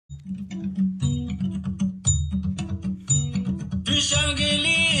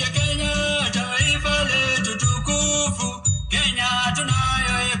Tushangilie Kenya, taifa letu tukufu, Kenya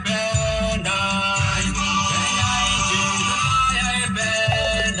tunayoipenda. Kenya nchi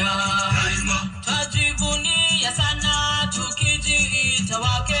tunayoipenda. Twajivunia sana tukijiita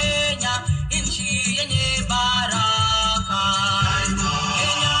wa Kenya, nchi yenye baraka.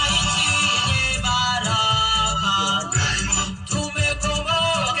 Kenya nchi yenye baraka.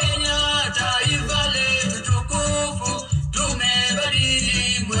 Tumekomboa Kenya, taifa letu tukufu, tumebadili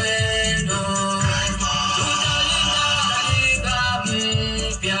mwendo. Tutalinda katiba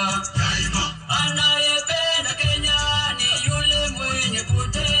mpya. Anayependa Kenya ni yule mwenye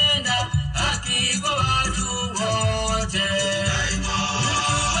kutenda haki kwa watu wote. Mtu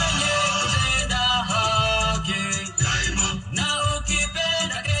mwenye kutenda haki. Na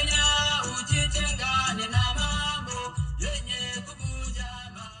ukipenda Kenya ujitengane na mambo yenye kuvunja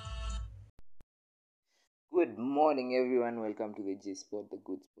Good morning, everyone. Welcome to the G Spot, the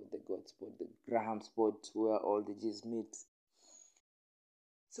good spot, the God spot, the Graham spot, where all the G's meet.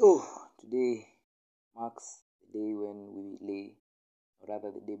 So, today marks the day when we lay, or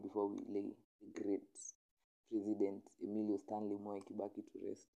rather the day before we lay the great President Emilio Stanley Moi Kibaki to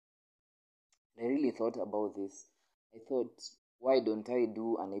rest. I really thought about this. I thought, why don't I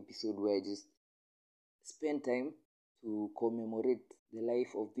do an episode where I just spend time to commemorate the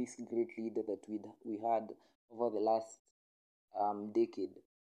life of this great leader that we had over the last decade.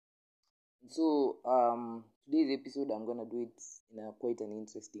 So today's episode, I'm gonna do it in a quite an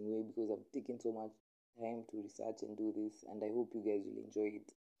interesting way because I've taken so much time to research and do this, and I hope you guys will enjoy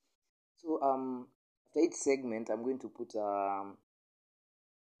it. So after each segment, I'm going to put a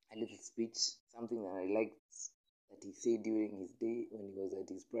little speech, something that I liked that he said during his day when he was at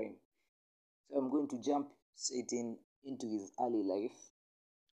his prime. So I'm going to jump straight into his early life.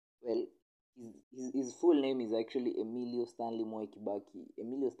 Well, his full name is actually Emilio Stanley Moi Kibaki.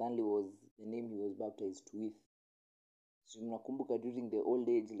 Emilio Stanley was the name he was baptized with. So mnakumbuka during the old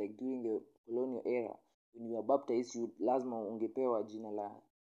age, like during the colonial era, when you were baptized, you lazima ungepewa jina la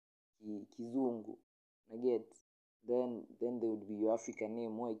kizungu. Get then there would be your African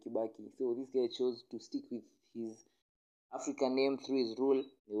name, Moi Kibaki. So this guy chose to stick with his African name through his rule.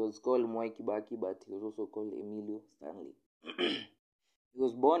 He was called Moi Kibaki, but he was also called Emilio Stanley. He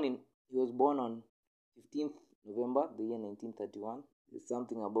was born on 15th November, the year 1931. There's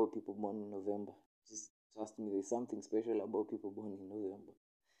something about people born in November. Just trust me, there's something special about people born in November.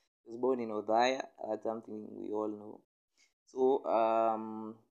 He was born in Othaya. That's something we all know. So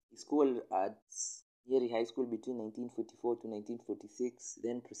he schooled at Nyeri High School between 1944 to 1946,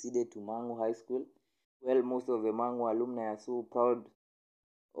 then proceeded to Mangu High School. Well, most of the Mangu alumni are so proud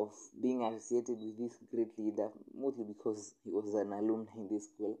of being associated with this great leader, mostly because he was an alumni in this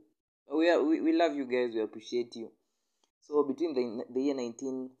school. But we love you guys, we appreciate you. So between the year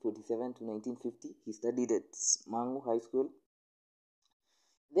 1947 to 1950, he studied at Mangu High School.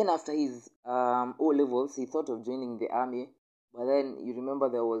 Then after his O-levels, he thought of joining the army. But then you remember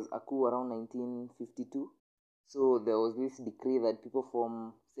there was a coup around 1952. So there was this decree that people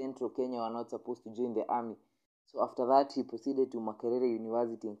from central Kenya were not supposed to join the army. So after that, he proceeded to Makerere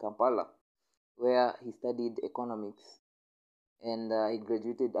University in Kampala, where he studied economics. And he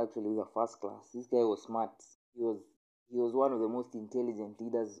graduated actually with a first class. This guy was smart. He was one of the most intelligent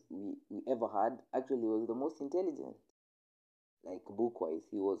leaders we ever had. Actually, he was the most intelligent. Like book-wise,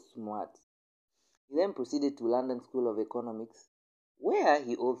 he was smart. He then proceeded to London School of Economics, where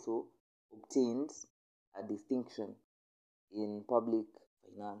he also obtained a distinction in public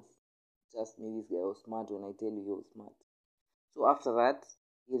finance. Just me, this guy was smart when I tell you he was smart. So after that,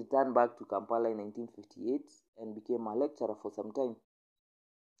 he returned back to Kampala in 1958 and became a lecturer for some time.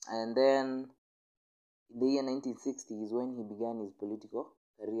 And then in the year 1960 is when he began his political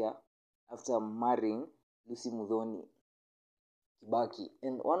career after marrying Lucy Muthoni Kibaki.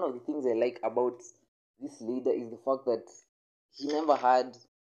 And one of the things I like about this leader is the fact that he never had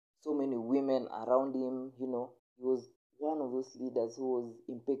so many women around him. You know, he was one of those leaders who was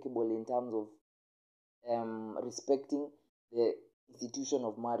impeccable in terms of respecting the institution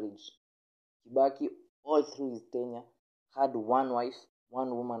of marriage. Kibaki, all through his tenure, had one wife,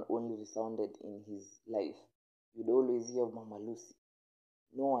 one woman only resounded in his life. You'd always hear of Mama Lucy,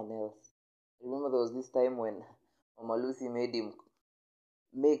 no one else. I remember there was this time when Mama Lucy made him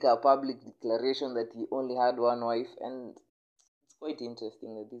make a public declaration that he only had one wife, and it's quite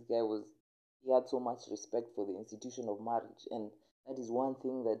interesting that this guy he had so much respect for the institution of marriage. And that is one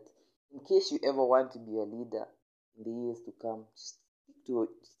thing that, in case you ever want to be a leader in the years to come, just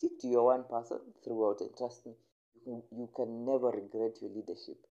stick to your one person throughout, and trust me, you can never regret your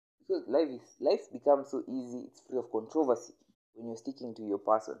leadership. Because life becomes so easy, it's free of controversy when you're sticking to your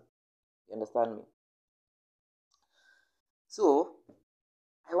person. You understand me? So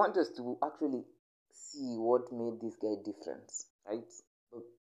I want us to actually see what made this guy different, right? But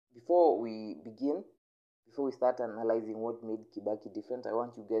before we start analyzing what made Kibaki different, I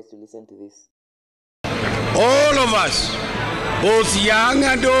want you guys to listen to this. All of us, both young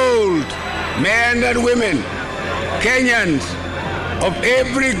and old, men and women, Kenyans of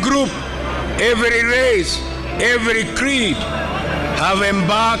every group, every race, every creed, have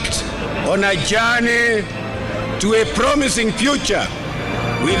embarked on a journey to a promising future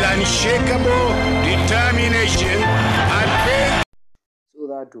with unshakable determination and faith. So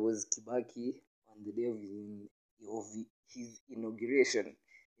that was Kibaki on the day of his inauguration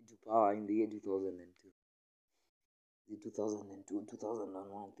into power in the year 2002. 2002, 2001,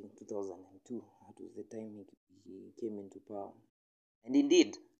 I think 2002. That was the time he came into power. And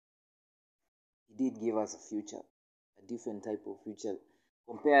indeed, he did give us a future, a different type of future,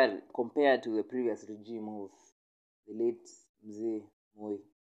 compared to the previous regime of the late Mzee Moi.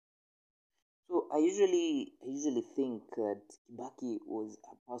 So I usually think that Kibaki was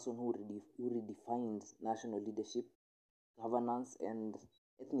a person who redefined national leadership, governance, and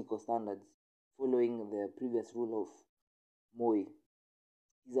ethnical standards following the previous rule of Moi.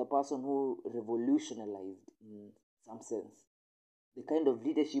 He's a person who revolutionized, in some sense, the kind of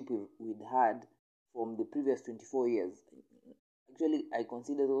leadership we'd had from the previous 24 years. Actually, I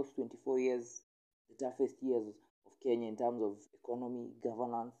consider those 24 years the toughest years of Kenya in terms of economy,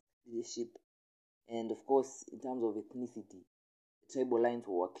 governance, leadership, and of course, in terms of ethnicity. The tribal lines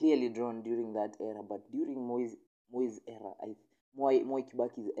were clearly drawn during that era, but during Moi's era, Moi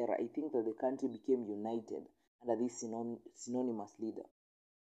Kibaki's era, I think that the country became united under this synonymous leader.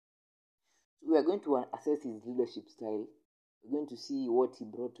 So we are going to assess his leadership style. We're going to see what he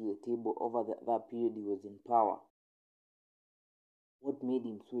brought to the table over that period he was in power. What made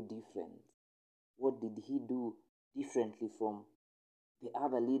him so different? What did he do differently from the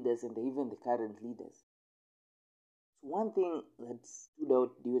other leaders and even the current leaders? So one thing that stood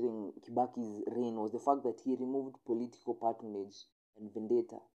out during Kibaki's reign was the fact that he removed political patronage and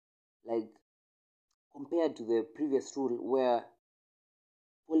vendetta. Like, compared to the previous rule where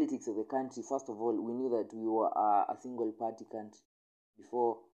politics of the country, first of all, we knew that we were a single party country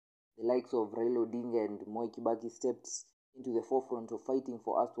before the likes of Raila Odinga and Moi Kibaki stepped into the forefront of fighting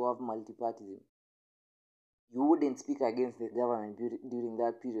for us to have multipartyism. You wouldn't speak against the government during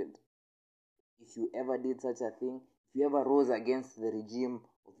that period. If you ever did such a thing, if you ever rose against the regime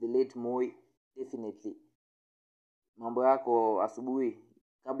of the late Moi, definitely mambo yako asubuhi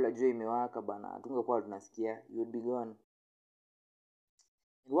kabla jua imewaka bana, tungekuwa tunasikia, you would be gone.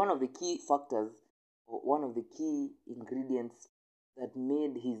 And one of the key factors, or one of the key ingredients that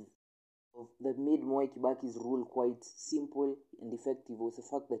made Moi Kibaki's rule quite simple and effective was the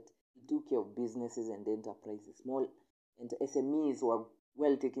fact that he took care of businesses and enterprises. Small and SMEs were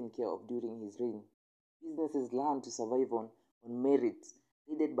well taken care of during his reign. Businesses learned to survive on merit,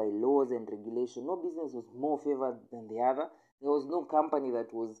 aided by laws and regulation. No business was more favored than the other. There was no company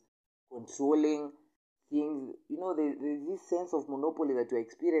that was controlling things. You know, there's this sense of monopoly that we're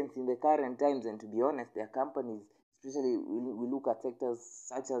experiencing in the current times, and to be honest, there are companies, especially we look at sectors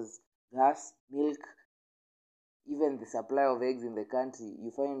such as gas, milk, even the supply of eggs in the country, you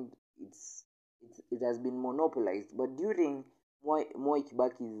find it has been monopolized. But during Moi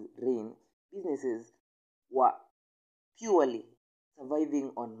Kibaki's reign, businesses were purely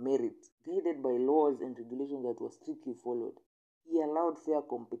surviving on merit, guided by laws and regulations that were strictly followed. He allowed fair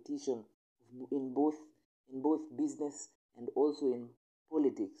competition in both business and also in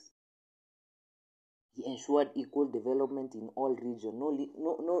politics. He ensured equal development in all regions.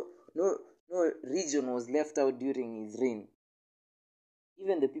 No region was left out during his reign.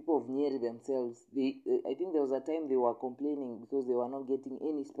 Even the people of Nyeri themselves, I think there was a time they were complaining because they were not getting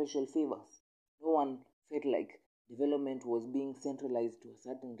any special favors. No one felt like development was being centralized to a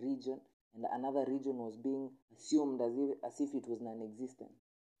certain region and another region was being assumed as if it was non-existent.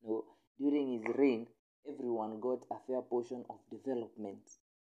 No, during his reign, everyone got a fair portion of development.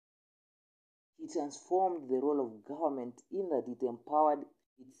 He transformed the role of government in that it empowered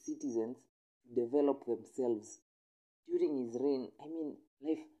its citizens to develop themselves. During his reign,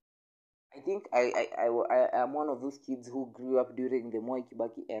 I think I am one of those kids who grew up during the Moi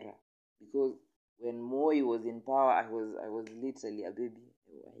Kibaki era, because when Moi was in power, I was literally a baby.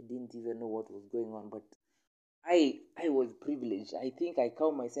 I didn't even know what was going on, but I was privileged. I think I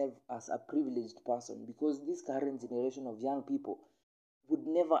count myself as a privileged person, because this current generation of young people would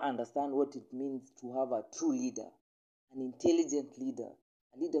never understand what it means to have a true leader, an intelligent leader,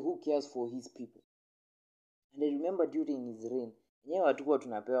 a leader who cares for his people. And I remember during his reign, yenyewe hatukuwa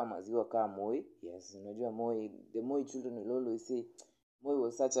tunapewa maziwa kama Moi. Yes, unajua Moi, the Moi children will always say Moi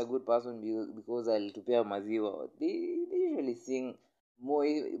was such a good person because alitupea maziwa. They usually sing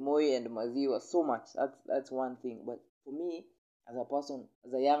Moi and maziwa so much. That's one thing. But for me, as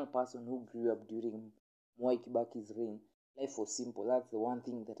a young person who grew up during Mwai Kibaki's reign, life was simple. That's the one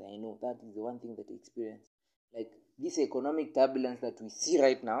thing that I know. That is the one thing that I experienced. Like this economic turbulence that we see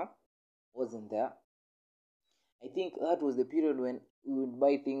right now wasn't there. I think that was the period when we would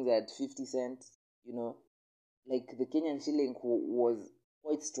buy things at 50 cents, like the Kenyan shilling was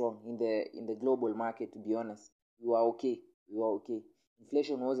quite strong in the global market, to be honest. We were okay.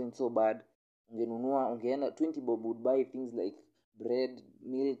 Inflation wasn't so bad. Ungeenda 20 bob would buy things like bread,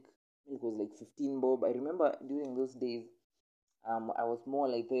 milk. Milk was like 15 bob. I remember during those days, I was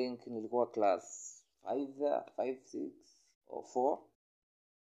small, I think, nilikuwa class 5, 6, or 4.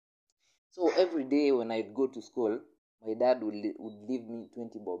 So every day when I'd go to school, my dad would leave me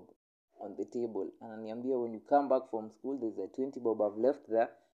 20 bob on the table. And ananiambia, when you come back from school, there's a 20 bob I've left there.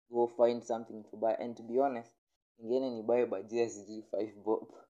 Go find something to buy. And to be honest, ingene ni buy bajia sijui 5 bob.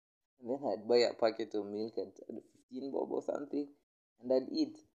 And then I'd buy a packet of milk at 15 bob or something. And I'd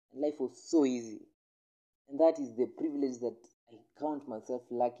eat. And life was so easy. And that is the privilege that I count myself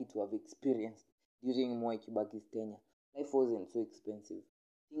lucky to have experienced during Mwai Kibaki's tenure. Life wasn't so expensive.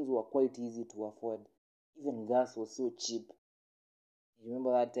 Things were quite easy to afford. Even gas was so cheap. I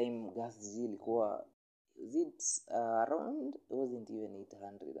remember that time gas ilikuwa, around, it wasn't even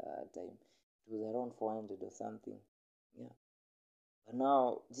 800 at that time. It was around 400 or something. Yeah. But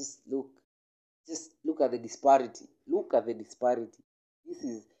now, just look at the disparity. Look at the disparity. This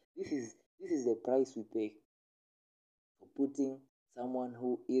is the price we pay for putting someone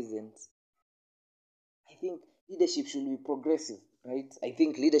who isn't. I think leadership should be progressive, right? I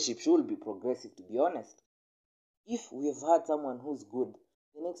think leadership should be progressive, to be honest. If we have had someone who's good,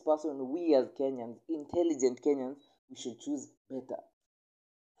 the next person, we as Kenyans, intelligent Kenyans, we should choose better.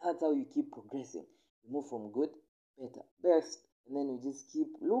 That's how you keep progressing. We move from good, better, best, and then we just keep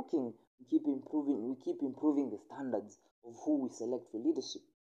looking, we keep improving the standards of who we select for leadership.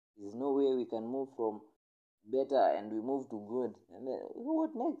 There's no way we can move from better and we move to good. And then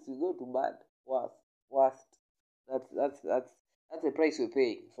what next? We go to bad, worst. That's the price we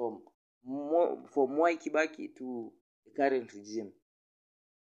pay from Mwai Kibaki to the current regime.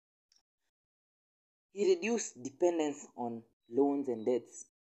 He reduced dependence on loans and debts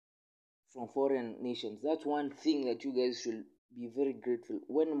from foreign nations. That's one thing that you guys should be very grateful.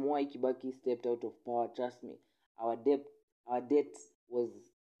 When Mwai Kibaki stepped out of power, trust me, our debt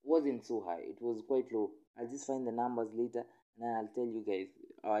wasn't so high. It was quite low. I'll just find the numbers later and then I'll tell you guys.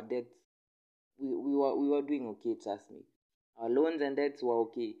 Our debt, we were doing okay, trust me. Our loans and debts were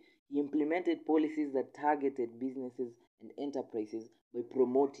okay. He implemented policies that targeted businesses and enterprises by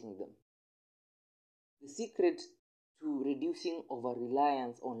promoting them. The secret to reducing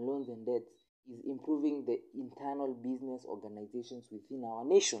over-reliance on loans and debts is improving the internal business organizations within our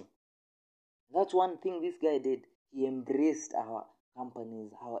nation. That's one thing this guy did. He embraced our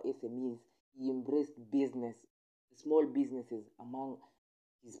companies, our SMEs. He embraced business, small businesses among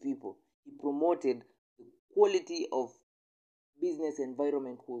his people. He promoted the quality of business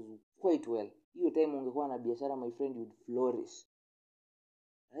environment was quite well. Hiyo time ungekuwa na biashara, my friend, you'd flourish.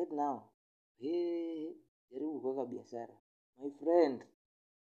 Right now, jaribu kuweka biashara. My friend,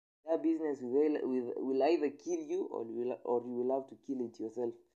 that business will either kill you or you will have to kill it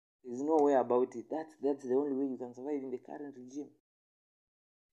yourself. There's no way about it. That's the only way you can survive in the current regime.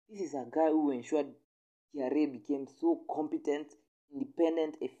 This is a guy who ensured KRA became so competent,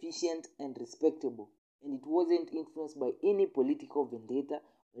 independent, efficient, and respectable. And it wasn't influenced by any political vendetta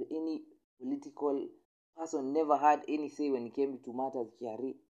or any political person. Never had any say when it came to matters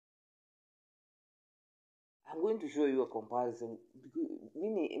KRA. I'm going to show you a comparison.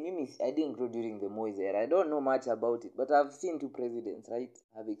 Mimi, I didn't grow during the Moi era. I don't know much about it, but I've seen 2 presidents, right?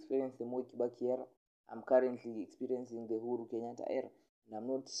 I've experienced the Moi Kibaki era. I'm currently experiencing the Uhuru Kenyatta era. And I'm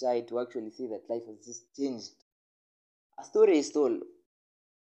not shy to actually say that life has just changed. A story is told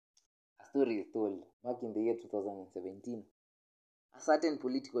back in the year 2017. A certain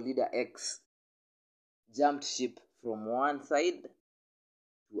political leader X jumped ship from one side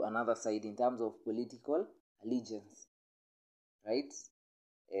to another side in terms of political allegiance, right?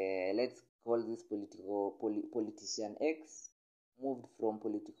 Let's call this politician X moved from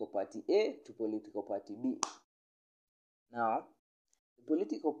political party A to political party B. Now, the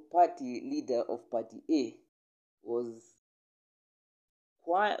political party leader of party A was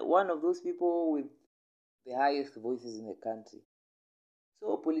one of those people with the highest voices in the country.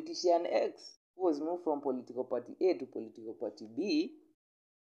 So politician X, who was moved from political party A to political party B,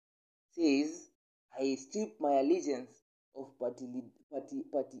 says, I strip my allegiance of party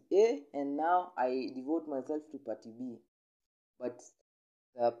A and now I devote myself to party B. But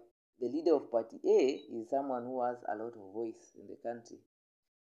the leader of party A is someone who has a lot of voice in the country.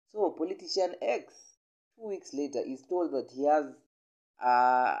 So politician X, 2 weeks later, is told that he has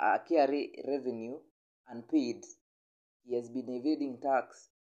a KRA revenue unpaid. He has been evading tax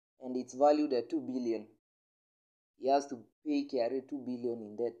and it's valued at 2 billion. He has to pay KRA 2 billion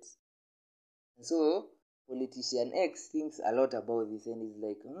in debt. And so politician X thinks a lot about this and is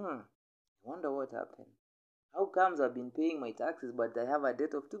like, I wonder what happened. How comes I've been paying my taxes but I have a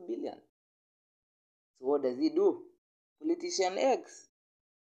debt of 2 billion? So what does he do? Politician X,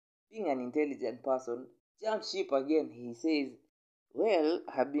 being an intelligent person, jumps ship again. He says, well,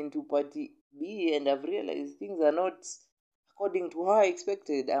 I've been to party B and I've realized things are not according to how I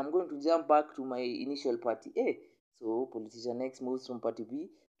expected. I'm going to jump back to my initial party A. So politician X moves from party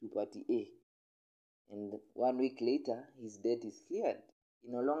B to party A. And 1 week later, his debt is cleared. He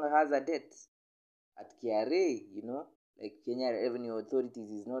no longer has a debt. At KRA, like Kenya Revenue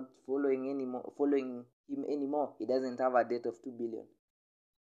Authorities is not following him anymore. He doesn't have a debt of 2 billion.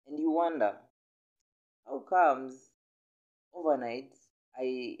 And you wonder, how comes overnight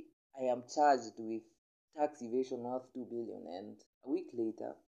I am charged with tax evasion worth 2 billion and a week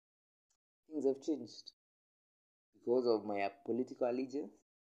later things have changed because of my political allegiance?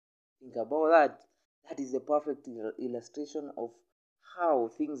 Think about that. That is the perfect illustration of how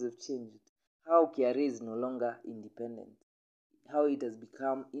things have changed. How KRA is no longer independent. How it has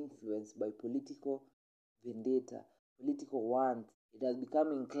become influenced by political vendetta, political want. It has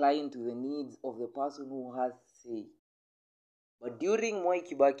become inclined to the needs of the person who has say. But during Mwai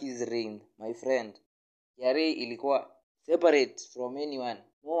Kibaki's reign, my friend, KRA ilikuwa separate from anyone.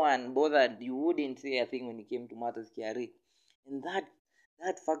 No one bothered. You wouldn't say a thing when it came to matters KRA. And that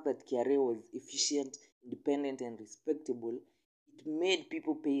fact that KRA was efficient, independent, and respectable, it made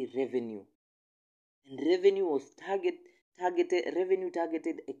people pay revenue. And revenue was targeted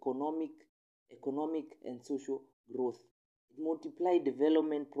economic and social growth. It multiplied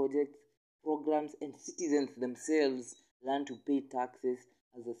development projects, programs, and citizens themselves learned to pay taxes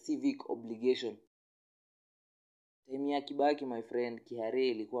as a civic obligation. Time ya Kibaki, my friend, KRA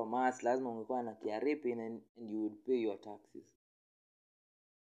ilikuwa mass, lazima ungekuwa na KRA pin and you would pay your taxes.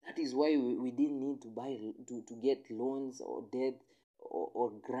 That is why we didn't need to get loans or debt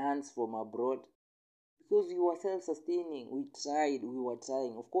or grants from abroad. Because we were self-sustaining. We were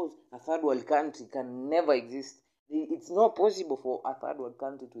trying. Of course, a third world country can never exist. It's not possible for a third world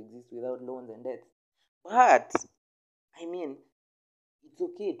country to exist without loans and debts. But, it's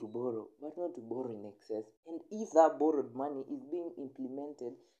okay to borrow, but not to borrow in excess. And if that borrowed money is being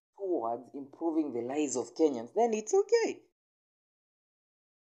implemented towards improving the lives of Kenyans, then it's okay.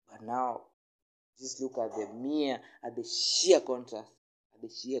 But now, just look at the sheer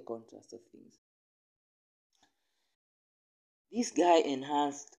contrast of things. This guy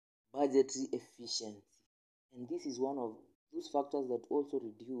enhanced budgetary efficiency, and this is one of those factors that also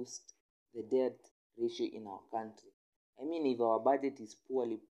reduced the debt ratio in our country. If our budget is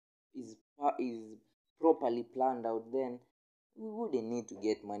properly planned out, then we wouldn't need to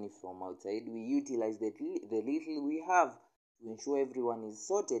get money from outside. We utilize the little we have to ensure everyone is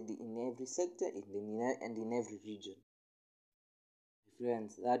sorted in every sector and in every region.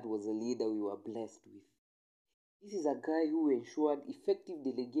 Friends, that was a leader we were blessed with. This is a guy who ensured effective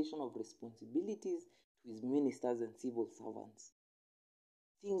delegation of responsibilities to his ministers and civil servants.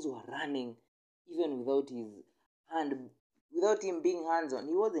 Things were running even without him being hands-on.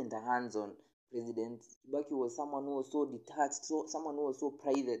 He wasn't a hands-on president. Kibaki was someone who was so detached, someone who was so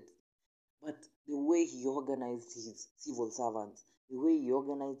private. But the way he organized his civil servants, the way he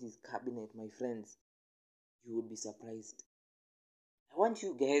organized his cabinet, my friends, you would be surprised. I want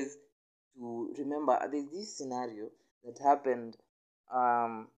you guys to remember there's this scenario that happened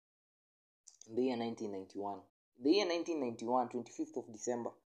in the year 1991. In the year 1991, 25th of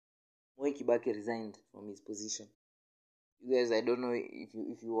December, Mwai Kibaki resigned from his position. You guys, I don't know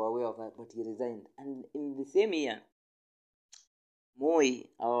if you were aware of that, but he resigned. And in the same year, Moi,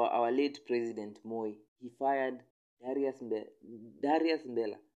 our late president Moi, he fired Darius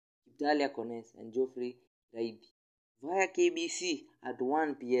Mbela, Kiptalia Kones, and Geoffrey Raibi via KBC at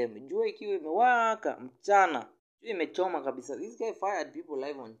 1 p.m. Jua ikiwa imewaka mchana, jua imechoma kabisa. This guy fired people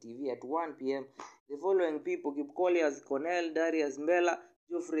live on TV at 1 p.m. The following people, Kipkolias, Cornell, Darius Mbela,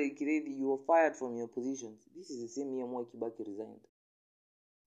 Geoffrey Kiredi, you were fired from your positions. This is the same year Mwai Kibaki resigned.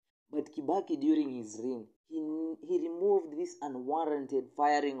 But Kibaki, during his reign, he removed this unwarranted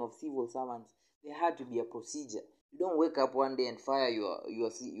firing of civil servants. There had to be a procedure. You don't wake up one day and fire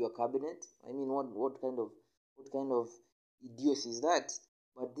your cabinet. I mean, what kind of idiocy is that?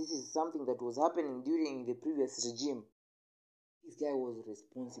 But this is something that was happening during the previous regime. This guy was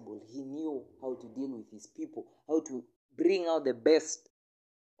responsible. He knew how to deal with his people, how to bring out the best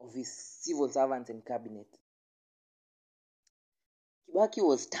of his civil servants and cabinet. Kibaki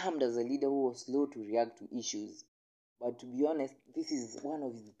was termed as a leader who was slow to react to issues. But to be honest, this is one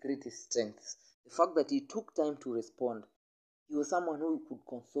of his greatest strengths. The fact that he took time to respond. He was someone who could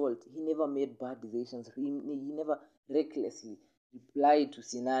consult. He never made bad decisions. He never recklessly replied to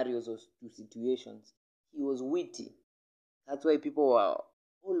scenarios or to situations. He was witty. That's why people were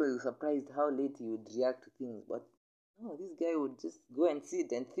always surprised how late he would react to things. But no, this guy would just go and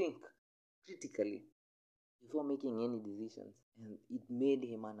sit and think critically before making any decisions. And it made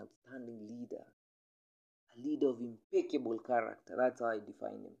him an outstanding leader. A leader of impeccable character. That's how I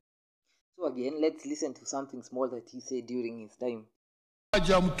define him. So again, let's listen to something small that he said during his time.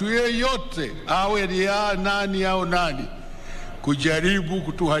 Haja mtu yeyote awe ni nani au nani kujaribu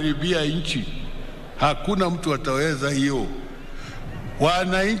kutuharibia nchi. Hakuna mtu ataweza hiyo.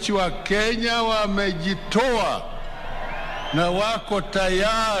 Wananchi wa Kenya wamejitoa na wako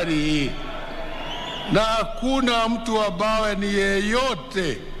tayari, na hakuna mtu ambaye ni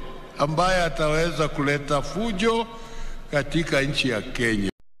yeyote ambaye ataweza kuleta fujo katika nchi ya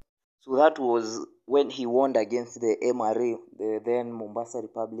Kenya. So that was when he warned against the MRA, the then Mombasa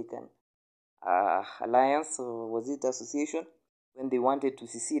Republican Alliance, or was it association, when they wanted to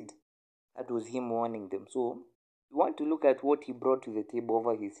secede. That was him warning them. So we want to look at what he brought to the table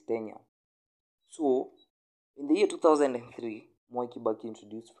over his tenure. So in the year 2003, Mwai Kibaki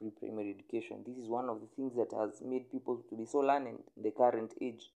introduced free primary education. This is one of the things that has made people to be so learned in the current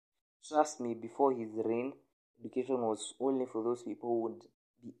age. Trust me, before his reign, education was only for those people who would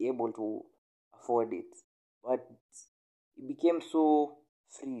be able to afford it. But it became so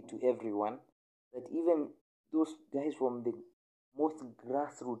free to everyone that even those guys from the most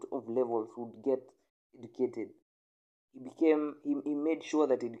grassroots of levels would get educated. He made sure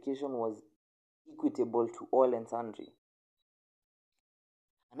that education was equitable to all and sundry.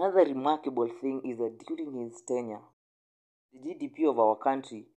 Another remarkable thing is that during his tenure, the GDP of our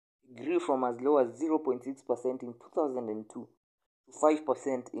country grew from as low as 0.6% in 2002 to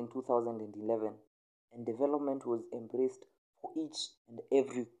 5% in 2011, and development was embraced for each and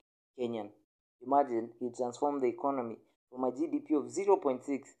every Kenyan. Imagine, he transformed the economy from a GDP of 0.6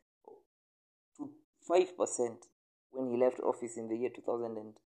 to 5% when he left office in the year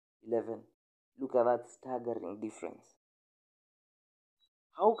 2011. Look at that staggering difference.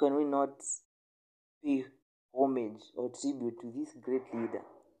 How can we not pay homage or tribute to this great leader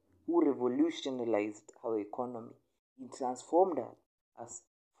who revolutionized our economy? He transformed us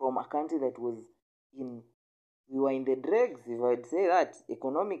from a country that was we were in the dregs, if I'd say that.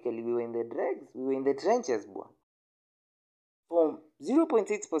 Economically, we were in the dregs. We were in the trenches, boy. From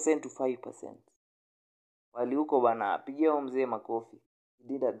 0.6% to 5%. Wali huko bana, pigia mzee makofi. He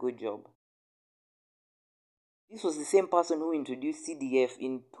did a good job. This was the same person who introduced CDF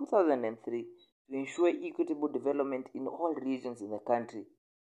in 2003 to ensure equitable development in all regions in the country.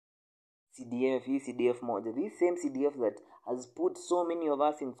 CDF moja. This same CDF that has put so many of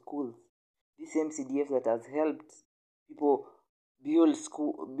us in schools. This same CDF that has helped people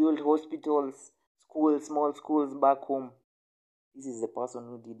build hospitals, schools, small schools back home. This is the person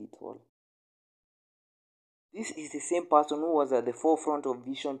who did it all. This is the same person who was at the forefront of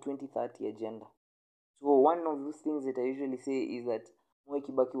Vision 2030 agenda. So one of those things that I usually say is that Mwai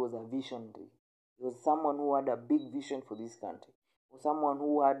Kibaki was a visionary. He was someone who had a big vision for this country. He was someone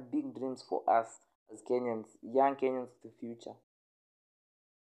who had big dreams for us as Kenyans, young Kenyans of the future.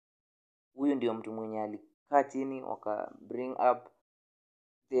 Huyu ndio mtu mwenye alikaa chini waka bring up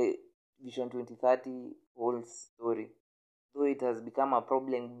the Vision 2030 whole story. Though it has become a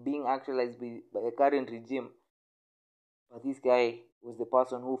problem being actualized by the current regime, but this guy was the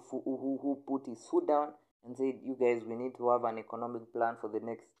person who put his foot down and said, you guys, we need to have an economic plan for the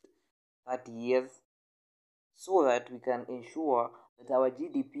next 30 years so that we can ensure that our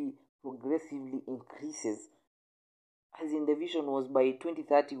GDP progressively increases. As in the vision was by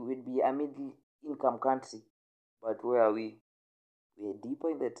 2030 we would be a middle income country. But where are we? We're deeper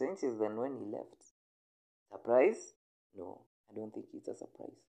in the trenches than when he left. Surprise? No, I don't think it's a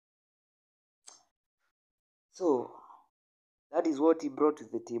surprise. So, that is what he brought to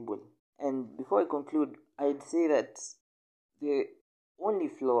the table. And before I conclude, I'd say that the only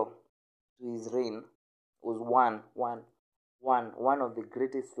flaw to his reign was one one of the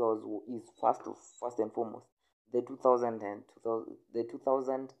greatest flaws is first and foremost the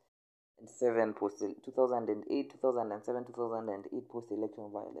 2007 2008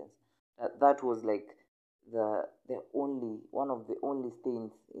 post-election violence. That was like the only one of the only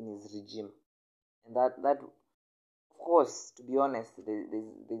stains in his regime, and that of course, to be honest,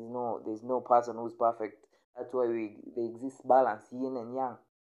 there's no person who's perfect. That's why there exists balance, yin and yang.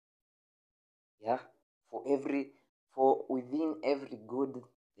 Yeah, for within every good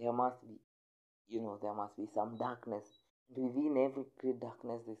there must be some darkness, and within every great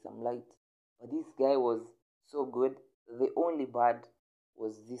darkness there's some light. But this guy was so good. The only bad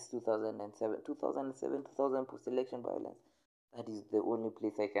was this 2000 post-election violence. That is the only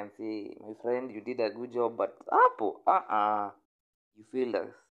place I can say, my friend, you did a good job, but you failed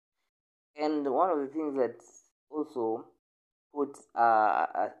us. And one of the things that also put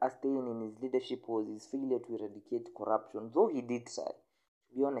a stain in his leadership was his failure to eradicate corruption. Though he did try,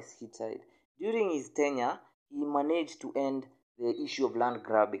 to be honest, he tried. During his tenure, he managed to end the issue of land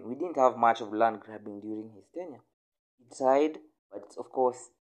grabbing. We didn't have much of land grabbing during his tenure. He tried, but of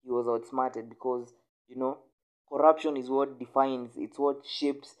course, he was outsmarted because, corruption is what defines, it's what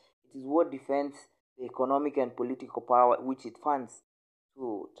shapes, it is what defends the economic and political power which it funds.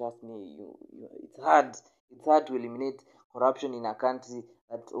 So, trust me, it's hard to eliminate corruption in a country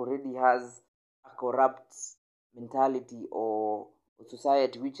that already has a corrupt mentality or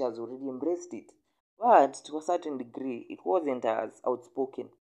society which has already embraced it. But to a certain degree, it wasn't as outspoken.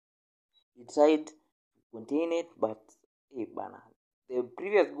 He tried to contain it, but the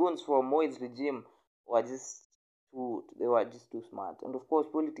previous goons from Moi's regime were just too smart. And of course,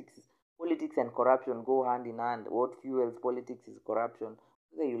 politics and corruption go hand in hand. What fuels politics is corruption.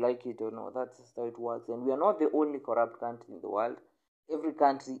 Whether you like it or not, that's how it works. And we are not the only corrupt country in the world. Every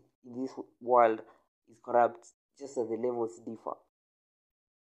country in this world is corrupt, just as the levels differ.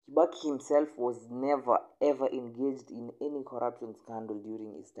 Kibaki himself was never ever engaged in any corruption scandal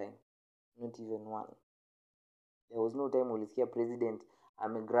during his time. Not even one. There was no time when he's president,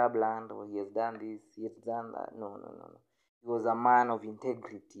 grab land, or he has done this, he has done that. No. He was a man of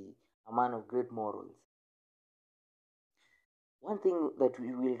integrity, a man of great morals. One thing that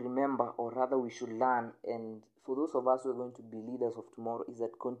we will remember, or rather we should learn, and for those of us who are going to be leaders of tomorrow, is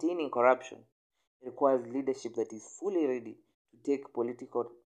that containing corruption requires leadership that is fully ready to take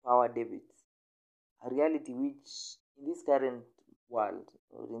political power debates. A reality which, in this current world,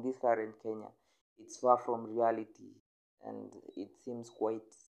 or in this current Kenya, it's far from reality, and it seems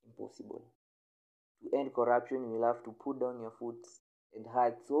quite impossible. To end corruption, you will have to put down your foot and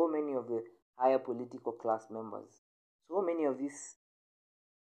hide so many of the higher political class members. So many of these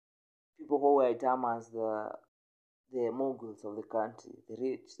people who were termed as the moguls of the country, the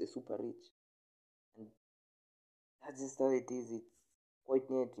rich, the super rich. And that's just how it is. It's quite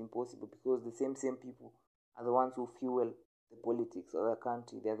near to impossible because the same people are the ones who fuel the politics of the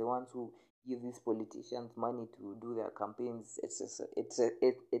country. They are the ones who give these politicians money to do their campaigns, etc.,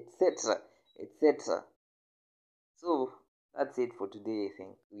 etc. So that's it for today. I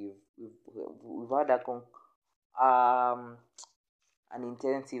think we've had an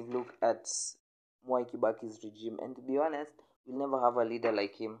intensive look at Mwai Kibaki's regime, and to be honest, we'll never have a leader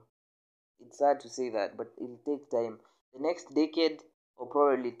like him. It's sad to say that, but it'll take time. The next decade, or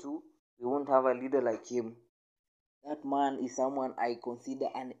probably two, we won't have a leader like him. That man is someone I consider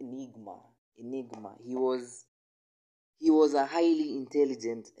an enigma. He was a highly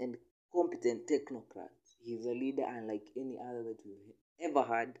intelligent and competent technocrat. He's a leader unlike any other that we've ever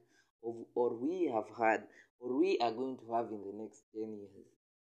had, or we have had, or we are going to have in the next 10 years.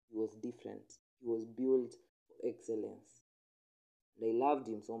 He was different. He was built for excellence. And I loved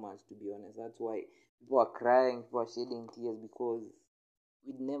him so much, to be honest. That's why people are crying, people are shedding tears, because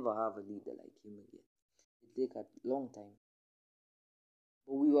we'd never have a leader like him again. It'd take a long time.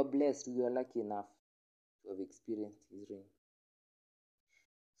 But we were blessed, we were lucky enough to have experienced his reign.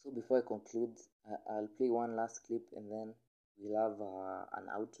 So before I conclude, I'll play one last clip, and then we'll have an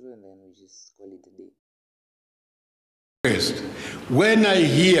outro, and then we just call it a day. When I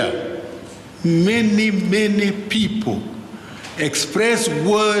hear many people express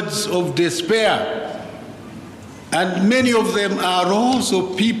words of despair, and many of them are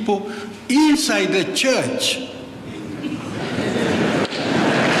also people inside the church,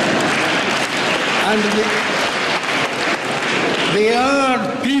 and they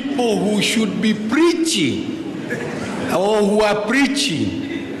are people who should be preaching or who are preaching,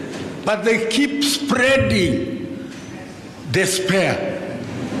 but they keep spreading despair.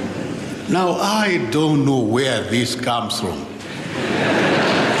 Now, I don't know where this comes from,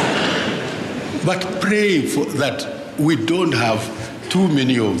 but pray for that we don't have too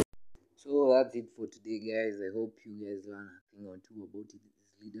many of them. So that's it for today, guys. I hope you guys learn a thing or two about his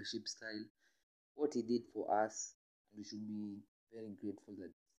leadership style, what he did for us, and we should be very grateful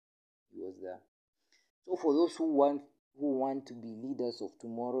that he was there. So for those who want to be leaders of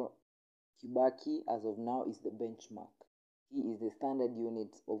tomorrow, Kibaki as of now is the benchmark. He is the standard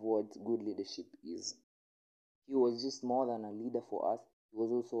unit of what good leadership is. He was just more than a leader for us. He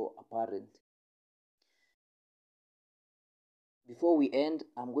was also a parent. Before we end,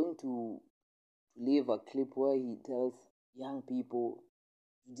 I'm going to leave a clip where he tells young people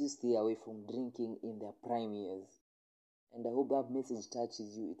to just stay away from drinking in their prime years. And I hope that message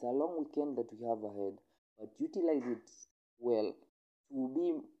touches you. It's a long weekend that we have ahead, but utilize it well to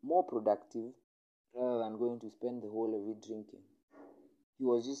be more productive rather than going to spend the whole of it drinking. He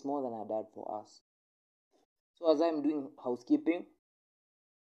was just more than a dad for us. So as I'm doing housekeeping,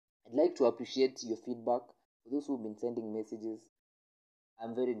 I'd like to appreciate your feedback. For those who've been sending messages,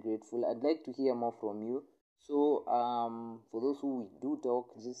 I'm very grateful. I'd like to hear more from you. So for those who do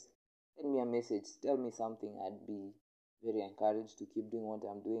talk, just send me a message. Tell me something. I'd be very encouraged to keep doing what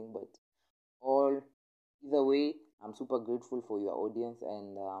I'm doing. But either way, I'm super grateful for your audience,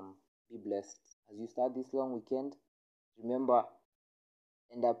 and be blessed. As you start this long weekend, remember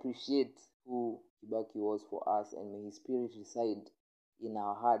and appreciate who Kibaki was for us, and may his spirit reside in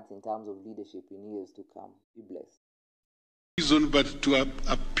our hearts in terms of leadership in years to come. Be blessed. Reason but to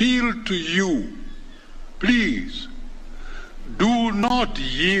appeal to you, please do not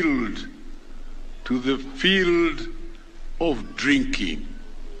yield to the field of drinking.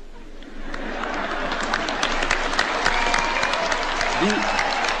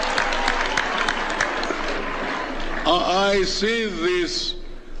 I say this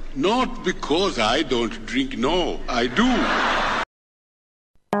not because I don't drink, no, I do.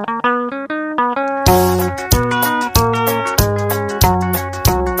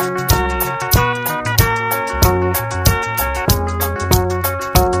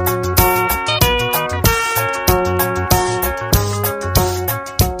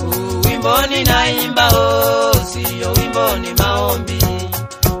 Wimbo ninaimba sio wimbo ni maombi,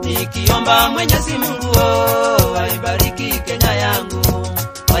 nikiomba Mwenyezi Mungu aibariki Kenya yangu,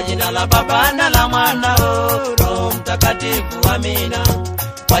 kwa jina la Baba na la Mwana Roho Mtakatifu, amina.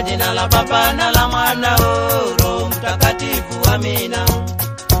 Kwa jina la Baba na la Mwana Roho Mtakatifu, amina.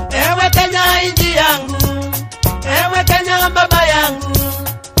 Ewe Kenya inji yangu, ewe Kenya baba yangu,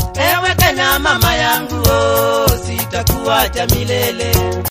 ewe Kenya mama yangu, sitakuacha milele.